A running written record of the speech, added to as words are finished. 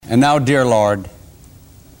And now, dear Lord,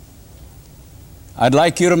 I'd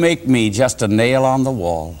like you to make me just a nail on the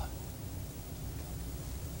wall,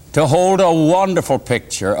 to hold a wonderful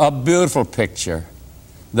picture, a beautiful picture,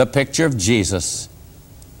 the picture of Jesus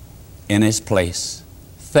in his place.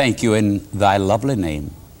 Thank you in thy lovely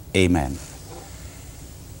name. Amen.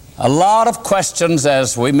 A lot of questions,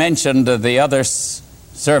 as we mentioned the other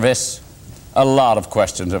service, a lot of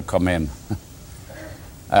questions have come in.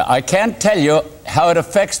 I can't tell you how it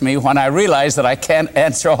affects me when I realize that I can't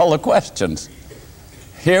answer all the questions.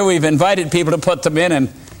 Here we've invited people to put them in,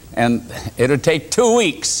 and it would take 2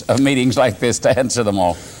 weeks of meetings like this to answer them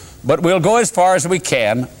all. But we'll go as far as we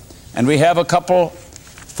can, and we have a couple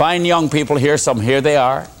fine young people here. Some here they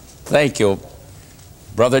are. Thank you.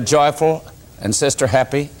 Brother Joyful and Sister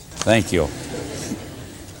Happy, thank you.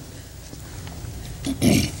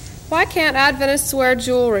 Why can't Adventists wear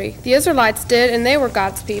jewelry? The Israelites did, and they were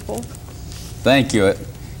God's people. Thank you.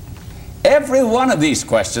 Every one of these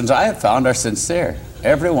questions I have found are sincere.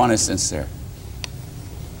 Every one is sincere.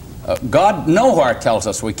 God nowhere tells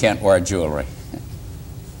us we can't wear jewelry.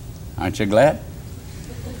 Aren't you glad?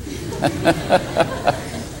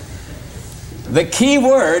 The key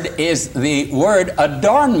word is the word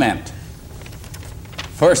adornment.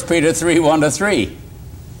 1 Peter 3, 1-3.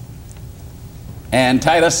 And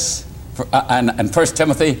Titus and 1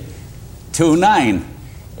 Timothy 2:9.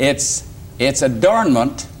 It's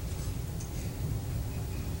adornment.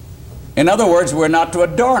 In other words, we're not to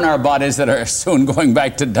adorn our bodies that are soon going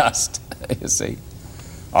back to dust. You see,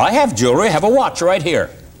 I have jewelry. I have a watch right here.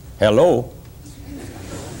 Hello.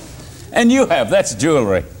 And you have. That's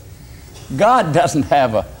jewelry. God doesn't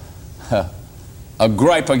have a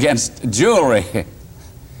gripe against jewelry.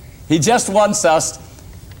 He just wants us.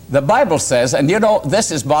 The Bible says, and you know, this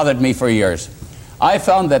has bothered me for years. I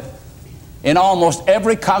found that in almost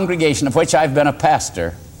every congregation of which I've been a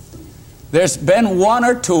pastor, there's been one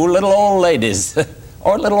or two little old ladies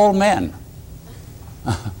or little old men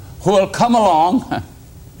who will come along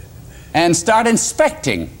and start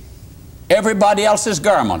inspecting everybody else's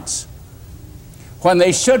garments when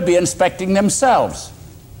they should be inspecting themselves.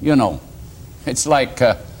 You know, it's like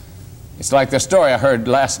the story I heard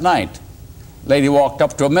last night. Lady walked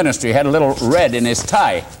up to a ministry, had a little red in his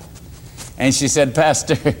tie, and she said,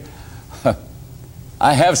 "Pastor,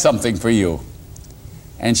 I have something for you."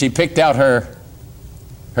 And she picked out her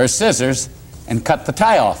scissors and cut the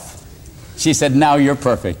tie off. She said, "Now you're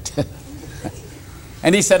perfect."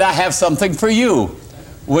 And he said, "I have something for you.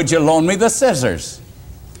 Would you loan me the scissors?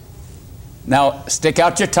 Now stick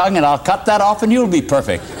out your tongue and I'll cut that off and you'll be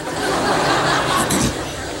perfect."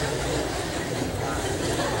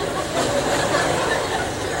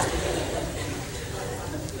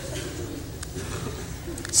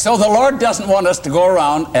 So the Lord doesn't want us to go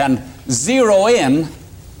around and zero in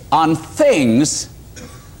on things.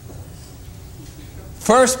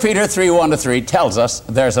 1 Peter 3, 1-3 tells us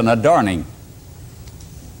there's an adorning.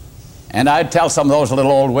 And I'd tell some of those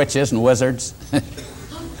little old witches and wizards,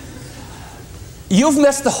 you've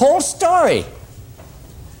missed the whole story.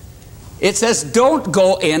 It says don't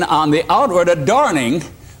go in on the outward adorning,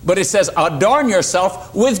 but it says adorn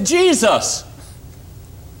yourself with Jesus.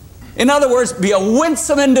 In other words, be a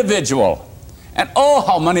winsome individual. And oh,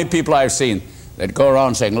 how many people I've seen that go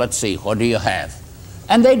around saying, "Let's see, what do you have?"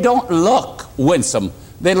 And they don't look winsome.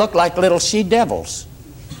 They look like little she-devils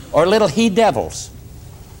or little he-devils.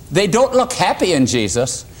 They don't look happy in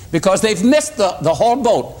Jesus because they've missed the whole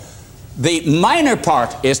boat. The minor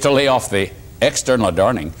part is to lay off the external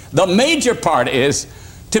adorning. The major part is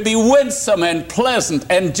to be winsome and pleasant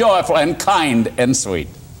and joyful and kind and sweet.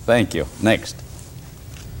 Thank you. Next.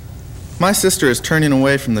 My sister is turning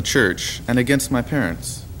away from the church and against my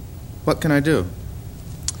parents. What can I do?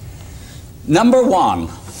 Number one,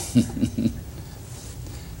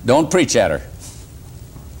 don't preach at her.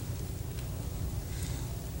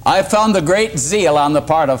 I found the great zeal on the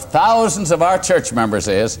part of thousands of our church members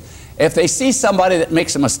is, if they see somebody that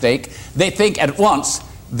makes a mistake, they think at once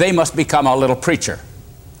they must become a little preacher.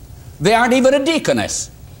 They aren't even a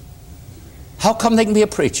deaconess. How come they can be a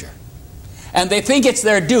preacher? And they think it's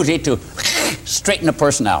their duty to straighten a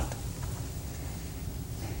person out.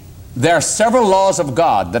 There are several laws of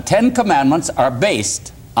God. The 10 Commandments are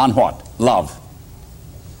based on what? Love.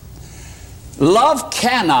 Love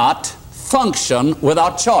cannot function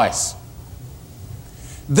without choice.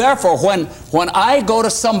 Therefore, when I go to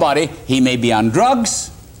somebody, he may be on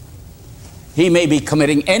drugs, he may be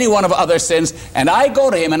committing any one of other sins, and I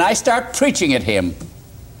go to him and I start preaching at him,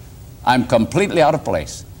 I'm completely out of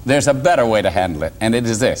place. There's a better way to handle it, and it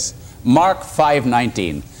is this. Mark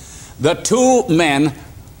 5:19. The two men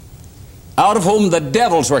out of whom the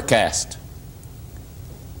devils were cast.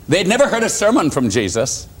 They'd never heard a sermon from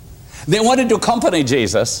Jesus. They wanted to accompany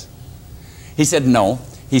Jesus. He said, no.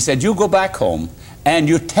 He said, you go back home and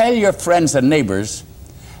you tell your friends and neighbors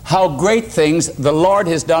how great things the Lord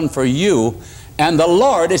has done for you, and the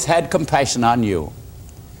Lord has had compassion on you.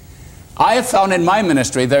 I have found in my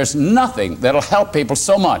ministry there's nothing that'll help people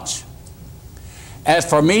so much as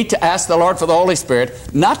for me to ask the Lord for the Holy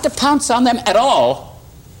Spirit, not to pounce on them at all,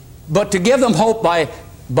 but to give them hope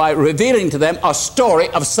by revealing to them a story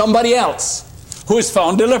of somebody else who has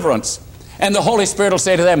found deliverance. And the Holy Spirit will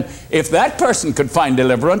say to them, if that person could find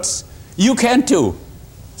deliverance, you can too.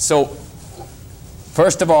 So,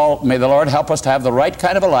 first of all, may the Lord help us to have the right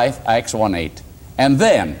kind of a life, Acts 1:8. And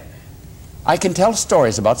then, I can tell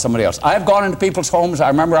stories about somebody else. I've gone into people's homes. I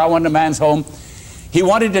remember I went to a man's home. He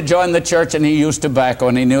wanted to join the church and he used tobacco,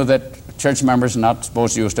 and he knew that church members are not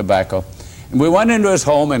supposed to use tobacco. And we went into his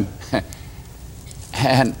home and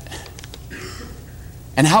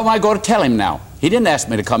how am I going to tell him now? He didn't ask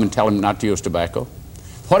me to come and tell him not to use tobacco.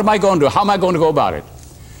 What am I going to do? How am I going to go about it?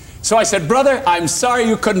 So I said, brother, I'm sorry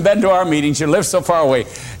you couldn't been to our meetings. You live so far away.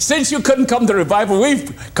 Since you couldn't come to revival,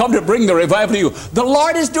 we've come to bring the revival to you. The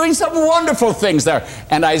Lord is doing some wonderful things there.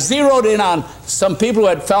 And I zeroed in on some people who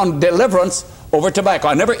had found deliverance over tobacco.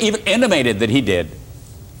 I never even intimated that he did.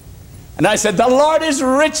 And I said, the Lord is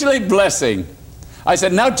richly blessing. I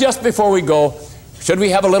said, now just before we go, should we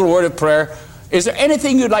have a little word of prayer? Is there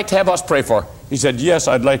anything you'd like to have us pray for? He said, yes,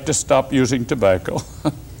 I'd like to stop using tobacco.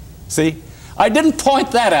 See? I didn't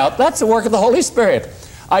point that out. That's the work of the Holy Spirit.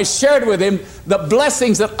 I shared with him the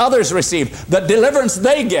blessings that others receive, the deliverance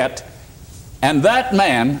they get. And that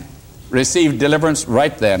man received deliverance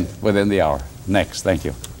right then, within the hour. Next, thank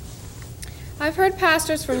you. I've heard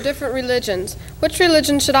pastors from different religions. Which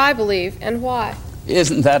religion should I believe, and why?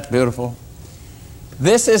 Isn't that beautiful?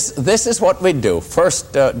 This is what we do.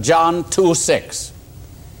 First John 2:6.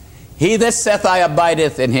 He that saith I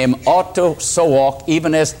abideth in him ought to so walk,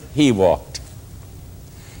 even as he walked.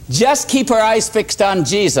 Just keep our eyes fixed on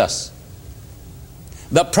Jesus.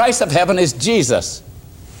 The price of heaven is Jesus.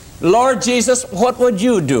 Lord Jesus, what would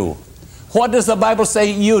you do? What does the Bible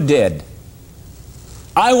say you did?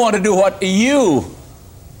 I want to do what you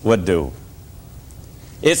would do.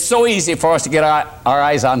 It's so easy for us to get our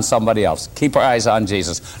eyes on somebody else. Keep our eyes on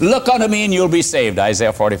Jesus. Look unto me and you'll be saved,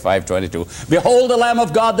 Isaiah 45:22. Behold the Lamb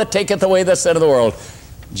of God that taketh away the sin of the world,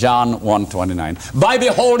 John 1:29. By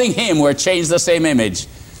beholding him we're changed the same image,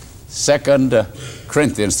 2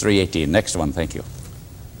 Corinthians 3:18. Next one, thank you.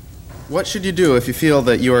 What should you do if you feel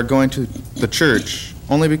that you are going to the church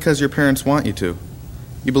only because your parents want you to?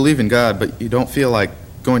 You believe in God, but you don't feel like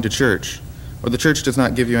going to church, or the church does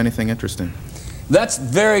not give you anything interesting. That's a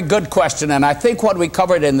very good question, and I think what we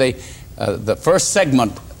covered in the first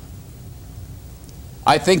segment,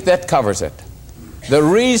 I think that covers it. The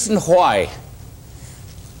reason why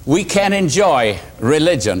we can enjoy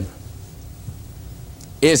religion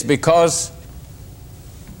is because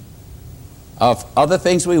of other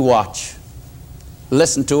things we watch,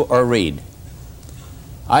 listen to, or read.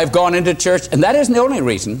 I've gone into church, and that isn't the only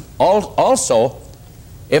reason. Also,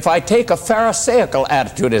 if I take a Pharisaical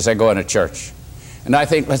attitude as I go into church, and I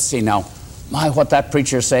think, let's see now, what that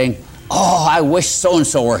preacher is saying, oh, I wish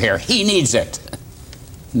so-and-so were here. He needs it.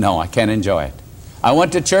 No, I can't enjoy it. I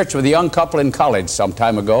went to church with a young couple in college some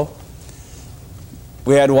time ago.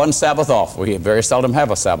 We had one Sabbath off. We very seldom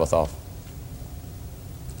have a Sabbath off.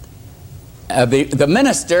 The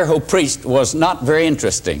minister who preached was not very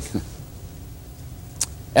interesting.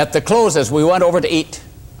 At the close, as we went over to eat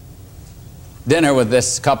dinner with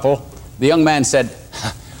this couple, the young man said,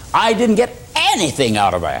 I didn't get anything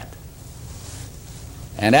out of that.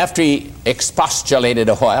 And after he expostulated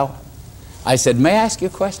a while, I said, may I ask you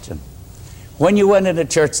a question? When you went into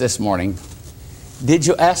church this morning, did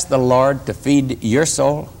you ask the Lord to feed your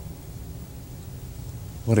soul?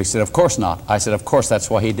 Well, he said, of course not. I said, of course, that's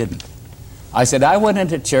why he didn't. I said, I went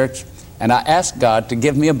into church and I asked God to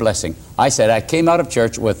give me a blessing. I said, I came out of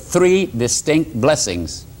church with 3 distinct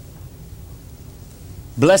blessings.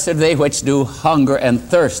 Blessed are they which do hunger and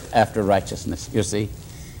thirst after righteousness. You see?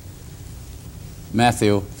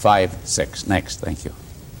 Matthew 5:6. Next, thank you.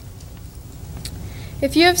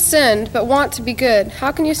 If you have sinned but want to be good,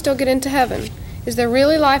 how can you still get into heaven? Is there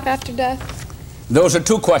really life after death? Those are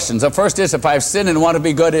 2 questions. The first is, if I've sinned and want to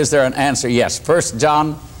be good, is there an answer? Yes. 1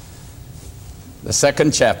 John, the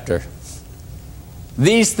 2nd chapter.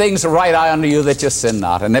 These things write I unto you that you sin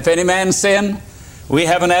not. And if any man sin, we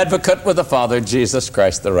have an advocate with the Father, Jesus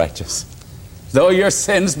Christ the righteous. Though your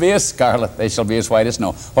sins be as scarlet, they shall be as white as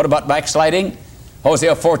snow. What about backsliding?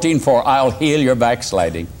 Hosea 14:4, I'll heal your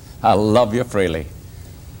backsliding. I'll love you freely.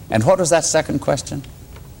 And what was that second question,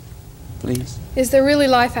 please? Is there really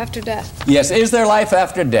life after death? Yes, is there life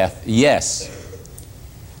after death? Yes.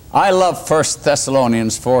 I love 1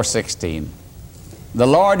 Thessalonians 4:16. The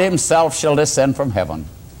Lord himself shall descend from heaven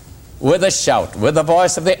with a shout, with the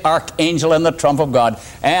voice of the archangel and the trump of God,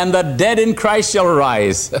 and the dead in Christ shall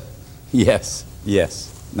rise. Yes, yes.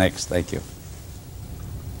 Next, thank you.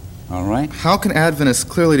 All right. How can Adventists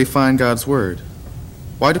clearly define God's Word?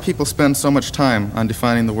 Why do people spend so much time on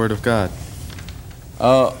defining the Word of God?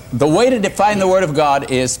 The way to define the Word of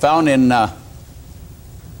God is found in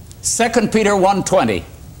 2 Peter 1:20.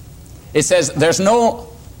 It says, there's no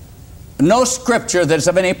scripture that's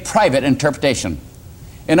of any private interpretation.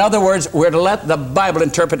 In other words, we're to let the Bible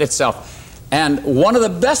interpret itself. And one of the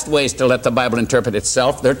best ways to let the Bible interpret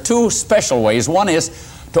itself, there are two special ways. One is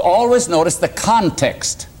to always notice the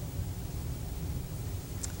context.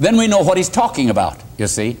 Then we know what he's talking about, you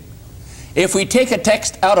see. If we take a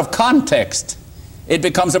text out of context, it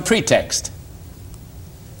becomes a pretext.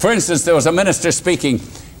 For instance, there was a minister speaking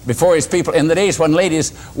before his people in the days when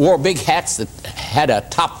ladies wore big hats that had a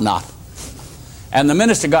top knot. And the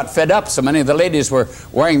minister got fed up, so many of the ladies were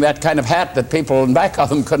wearing that kind of hat that people in back of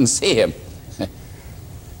them couldn't see him.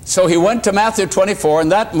 So he went to Matthew 24,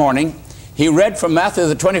 and that morning he read from Matthew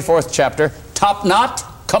the 24th chapter, top knot,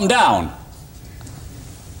 come down.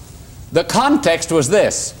 The context was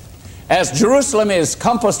this: as Jerusalem is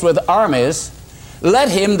compassed with armies, let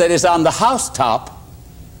him that is on the housetop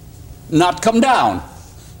not come down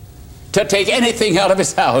to take anything out of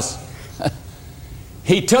his house.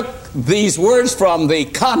 He took these words from the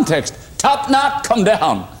context, top knot, come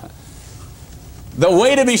down. The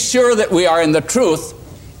way to be sure that we are in the truth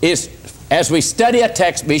is, as we study a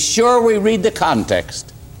text, be sure we read the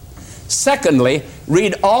context. Secondly,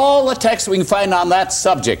 read all the texts we can find on that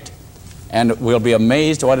subject, and we'll be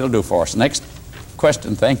amazed what it'll do for us. Next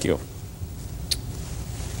question, thank you.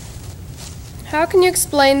 How can you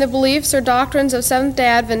explain the beliefs or doctrines of Seventh-day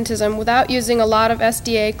Adventism without using a lot of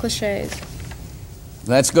SDA cliches?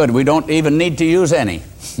 That's good. We don't even need to use any.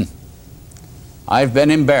 I've been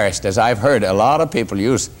embarrassed as I've heard a lot of people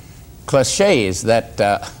use cliches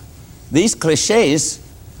that these cliches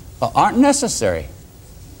aren't necessary.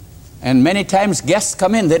 And many times guests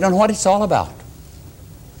come in, they don't know what it's all about.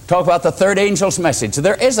 Talk about the third angel's message.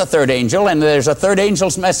 There is a third angel and there's a third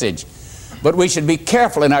angel's message. But we should be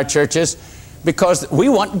careful in our churches because we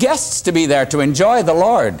want guests to be there to enjoy the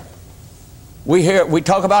Lord. We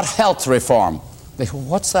talk about health reform. They say,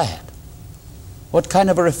 what's that? What kind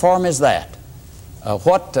of a reform is that?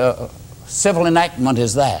 What civil enactment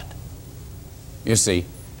is that? You see,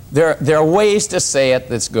 there are ways to say it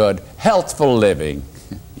that's good. Healthful living,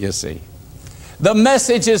 you see. The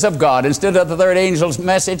messages of God, instead of the third angel's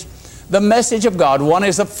message, the message of God. One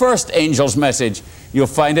is the first angel's message. You'll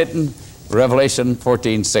find it in Revelation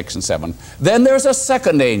 14:6 and 7. Then there's a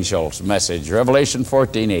second angel's message, Revelation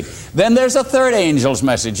 14:8. Then there's a third angel's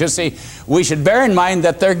message. You see, we should bear in mind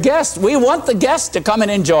that they're guests. We want the guests to come and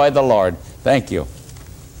enjoy the Lord. Thank you.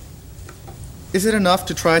 Is it enough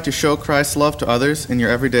to try to show Christ's love to others in your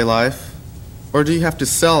everyday life? Or do you have to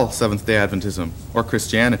sell Seventh-day Adventism or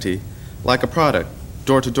Christianity like a product,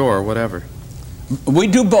 door to door, whatever? We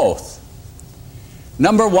do both.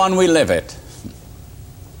 Number one, we live it.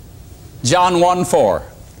 John 1:4.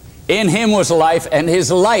 In him was life, and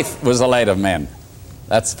his life was the light of men.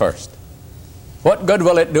 That's first. What good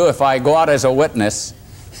will it do if I go out as a witness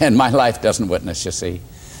and my life doesn't witness, you see?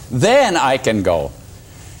 Then I can go.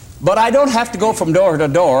 But I don't have to go from door to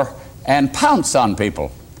door and pounce on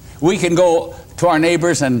people. We can go to our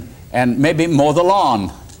neighbors and maybe mow the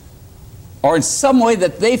lawn, or in some way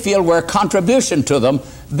that they feel we're a contribution to them.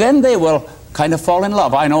 Then they will kind of fall in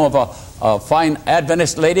love. I know of a fine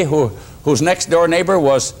Adventist lady whose next door neighbor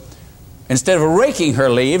was, instead of raking her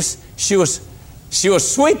leaves, she was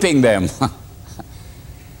sweeping them.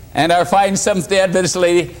 And our fine Seventh-day Adventist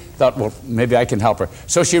lady thought, well, maybe I can help her.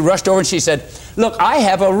 So she rushed over and she said, look, I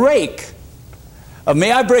have a rake.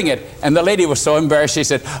 May I bring it? And the lady was so embarrassed, she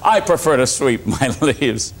said, I prefer to sweep my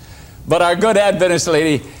leaves. But our good Adventist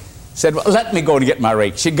lady said, well, let me go and get my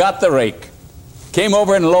rake. She got the rake, came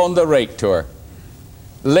over and loaned the rake to her.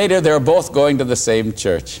 Later, they're both going to the same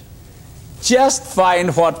church. Just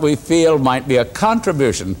find what we feel might be a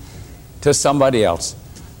contribution to somebody else.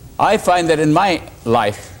 I find that in my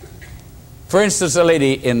life, for instance, a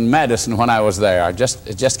lady in Madison when I was there, it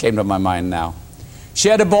just came to my mind now. She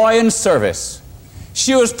had a boy in service.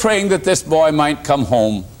 She was praying that this boy might come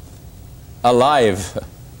home alive.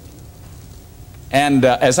 And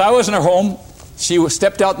as I was in her home, she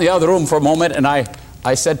stepped out in the other room for a moment, and I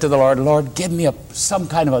I said to the Lord, Lord, give me some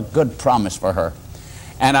kind of a good promise for her.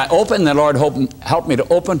 And I opened, the Lord helped me to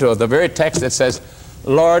open to the very text that says,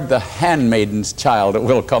 Lord, the handmaiden's child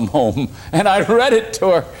will come home. And I read it to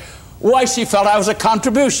her. Why, she felt I was a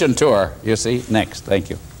contribution to her. You see? Next. Thank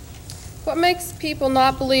you. What makes people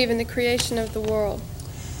not believe in the creation of the world?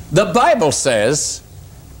 The Bible says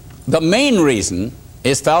the main reason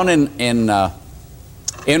is found in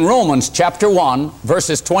Romans chapter 1,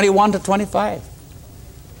 verses 21 to 25.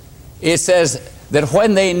 It says that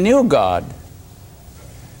when they knew God,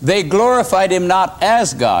 they glorified Him not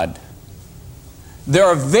as God. They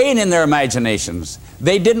are vain in their imaginations.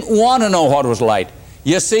 They didn't want to know what was light.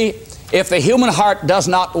 You see, if the human heart does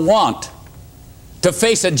not want to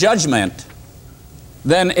face a judgment,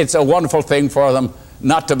 then it's a wonderful thing for them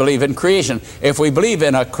not to believe in creation. If we believe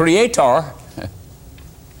in a creator,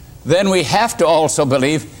 then we have to also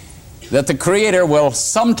believe that the Creator will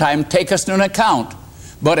sometime take us to an account.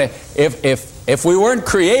 But if we weren't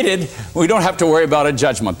created, we don't have to worry about a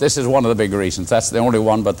judgment. This is one of the big reasons. That's the only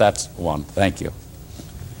one, but that's one. Thank you.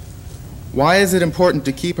 Why is it important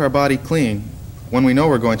to keep our body clean when we know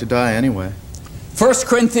we're going to die anyway? 1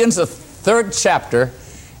 Corinthians, the 3rd chapter,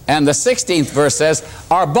 and the 16th verse says,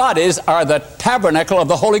 our bodies are the tabernacle of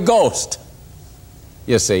the Holy Ghost.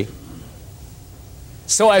 You see.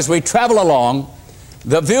 So as we travel along,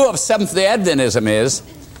 the view of Seventh-day Adventism is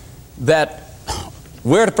that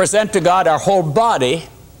we're to present to God our whole body,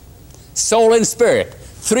 soul, and spirit.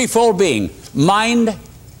 Threefold being. Mind,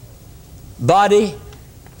 body,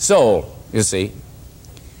 soul, you see.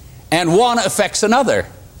 And one affects another.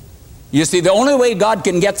 You see, the only way God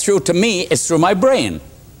can get through to me is through my brain.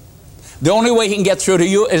 The only way He can get through to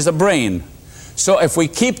you is the brain. So if we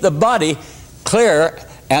keep the body clear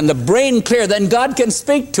and the brain clear, then God can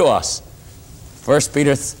speak to us. 1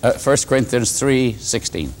 Corinthians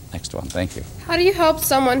 3:16. Next one. Thank you. How do you help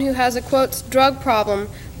someone who has a, quote, drug problem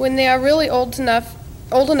when they are really old enough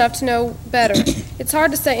to know better? It's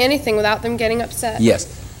hard to say anything without them getting upset. Yes.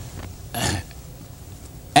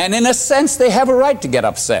 And in a sense, they have a right to get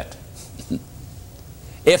upset.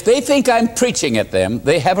 If they think I'm preaching at them,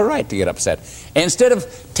 they have a right to get upset. Instead of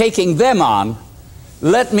taking them on,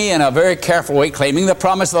 let me, in a very careful way, claiming the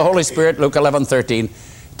promise of the Holy Spirit, Luke 11:13,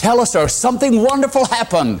 tell us there's something wonderful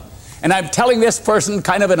happened. And I'm telling this person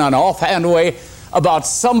kind of in an offhand way about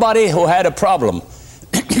somebody who had a problem.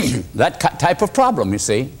 That type of problem, you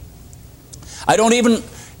see. I don't even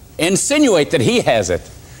insinuate that he has it.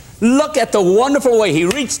 Look at the wonderful way he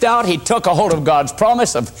reached out. He took a hold of God's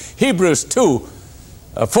promise of Hebrews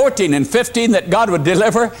 2:14 and 15 that God would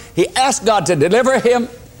deliver. He asked God to deliver him.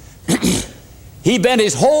 He bent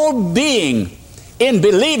his whole being in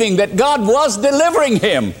believing that God was delivering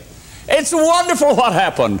him. It's wonderful what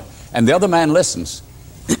happened. And the other man listens.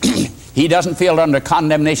 He doesn't feel under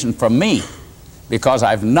condemnation from me because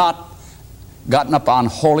I've not gotten up on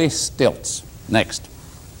holy stilts. Next.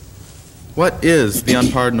 What is the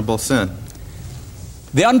unpardonable sin?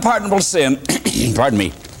 The unpardonable sin, pardon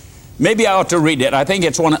me, maybe I ought to read it. I think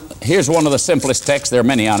it's here's one of the simplest texts. There are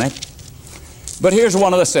many on it. But here's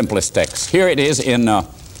one of the simplest texts. Here it is in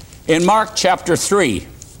Mark chapter 3,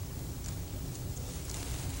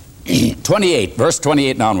 28, verse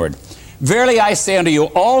 28 and onward. Verily I say unto you,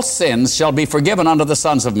 all sins shall be forgiven unto the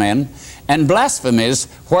sons of men, and blasphemies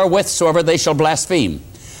wherewithsoever they shall blaspheme.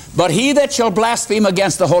 But he that shall blaspheme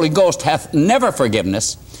against the Holy Ghost hath never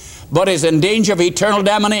forgiveness, but is in danger of eternal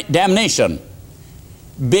damnation,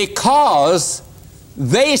 because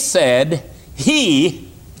they said,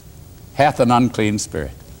 he hath an unclean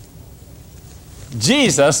spirit.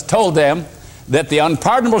 Jesus told them that the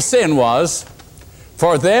unpardonable sin was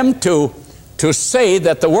for them to say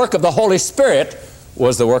that the work of the Holy Spirit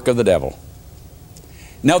was the work of the devil.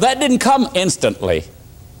 Now that didn't come instantly.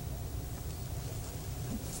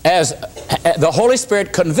 As the Holy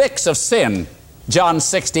Spirit convicts of sin, John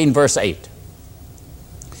 16 verse 8.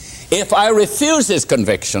 If I refuse His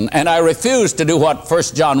conviction, and I refuse to do what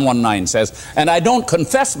 1 John 1:9 says, and I don't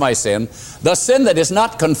confess my sin, the sin that is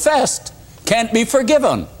not confessed can't be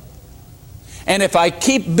forgiven. And if I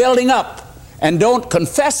keep building up and don't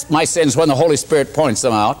confess my sins when the Holy Spirit points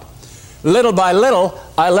them out, little by little,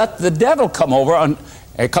 I let the devil come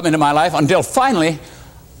into my life until finally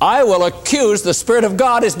I will accuse the Spirit of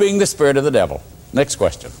God as being the spirit of the devil. Next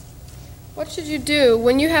question. What should you do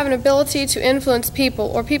when you have an ability to influence people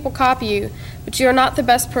or people copy you, but you are not the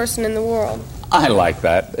best person in the world? I like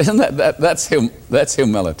that. Isn't that's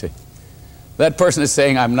humility. That person is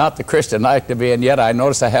saying, I'm not the Christian I like to be, and yet I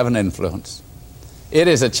notice I have an influence. It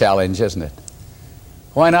is a challenge, isn't it?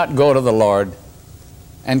 Why not go to the Lord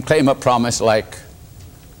and claim a promise like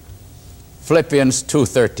Philippians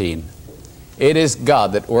 2:13. It is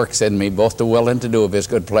God that works in me both to will and to do of his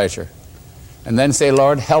good pleasure. And then say,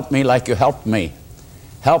 Lord, help me like you helped me.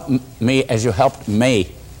 Help me as you helped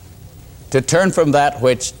me to turn from that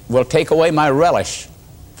which will take away my relish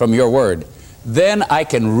from your word. Then I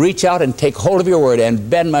can reach out and take hold of your word and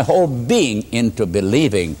bend my whole being into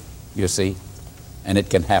believing, you see, and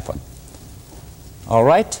it can happen. All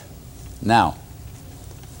right? Now,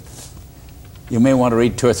 you may want to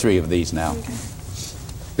read 2 or 3 of these now. Okay.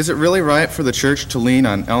 Is it really right for the church to lean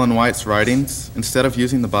on Ellen White's writings instead of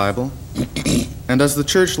using the Bible? And does the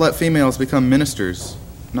church let females become ministers,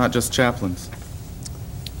 not just chaplains?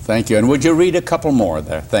 Thank you. And would you read a couple more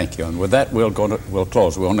there? Thank you. And with that, we'll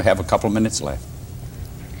close. We only have a couple minutes left.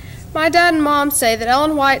 My dad and mom say that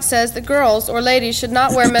Ellen White says that girls or ladies should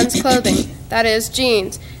not wear men's clothing, that is,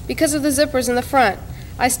 jeans, because of the zippers in the front.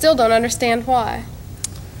 I still don't understand why.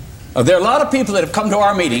 There are a lot of people that have come to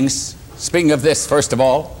our meetings. Speaking of this, first of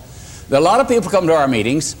all, there are a lot of people come to our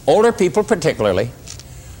meetings, older people particularly,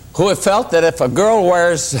 who have felt that if a girl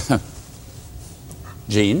wears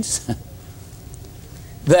jeans,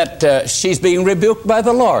 that she's being rebuked by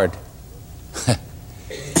the Lord.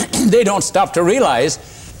 They don't stop to realize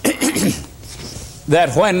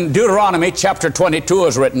that when Deuteronomy chapter 22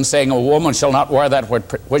 is written, saying a woman shall not wear that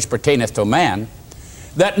which pertaineth to man,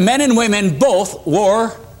 that men and women both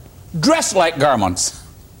wore dress-like garments.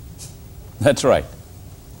 That's right.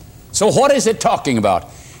 So what is it talking about?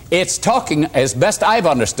 It's talking, as best I've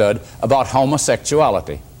understood, about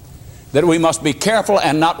homosexuality. That we must be careful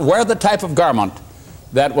and not wear the type of garment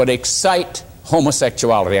that would excite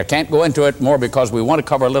homosexuality. I can't go into it more because we want to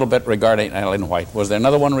cover a little bit regarding Ellen White. Was there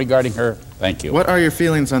another one regarding her? Thank you. What are your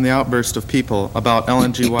feelings on the outburst of people about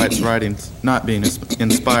Ellen G. White's writings not being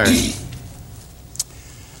inspired?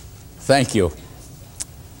 Thank you.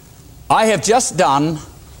 I have just done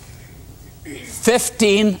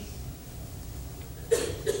 15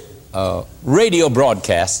 radio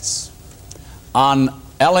broadcasts on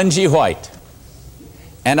Ellen G. White,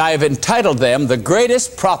 and I have entitled them The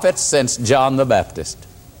Greatest Prophet Since John the Baptist.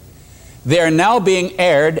 They are now being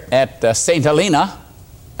aired at St. Helena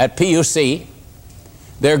at PUC.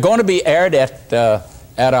 They're going to be aired at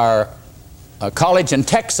our college in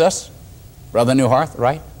Texas, Brother Newharth,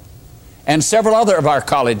 right? And several other of our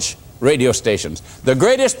college radio stations. The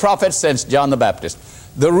greatest prophet since John the Baptist.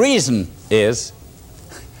 The reason is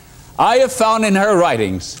I have found in her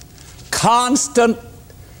writings constant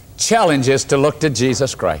challenges to look to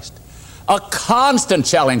Jesus Christ. A constant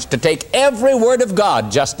challenge to take every word of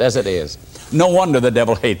God just as it is. No wonder the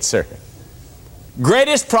devil hates her.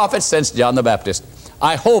 Greatest prophet since John the Baptist.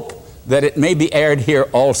 I hope that it may be aired here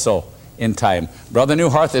also in time. Brother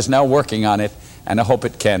Newharth is now working on it, and I hope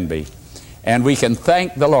it can be. And we can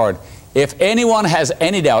thank the Lord. If anyone has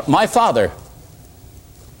any doubt, my father,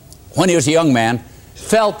 when he was a young man,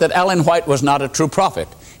 felt that Ellen White was not a true prophet.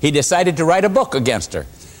 He decided to write a book against her.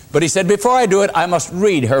 But he said, before I do it, I must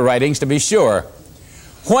read her writings to be sure.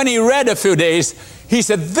 When he read a few days, he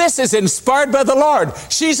said, this is inspired by the Lord.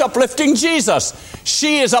 She's uplifting Jesus.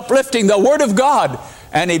 She is uplifting the Word of God.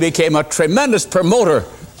 And he became a tremendous promoter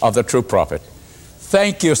of the true prophet.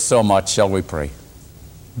 Thank you so much. Shall we pray?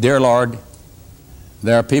 Dear Lord,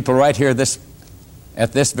 there are people right here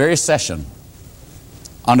at this very session,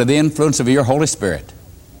 under the influence of your Holy Spirit,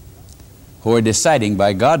 who are deciding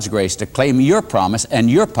by God's grace to claim your promise and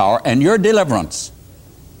your power and your deliverance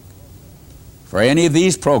for any of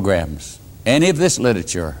these programs, any of this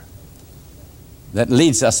literature that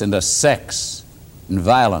leads us into sex and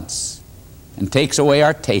violence and takes away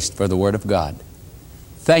our taste for the Word of God.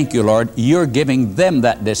 Thank you, Lord. You're giving them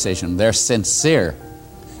that decision. They're sincere.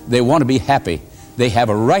 They want to be happy. They have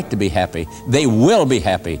a right to be happy. They will be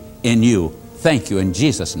happy in you. Thank you in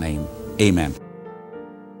Jesus' name. Amen.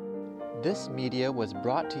 This media was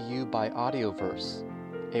brought to you by Audioverse,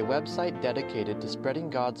 a website dedicated to spreading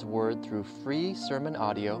God's Word through free sermon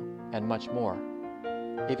audio and much more.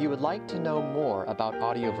 If you would like to know more about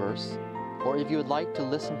Audioverse, or if you would like to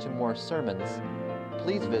listen to more sermons,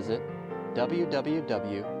 please visit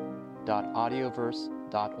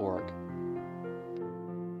www.audioverse.org.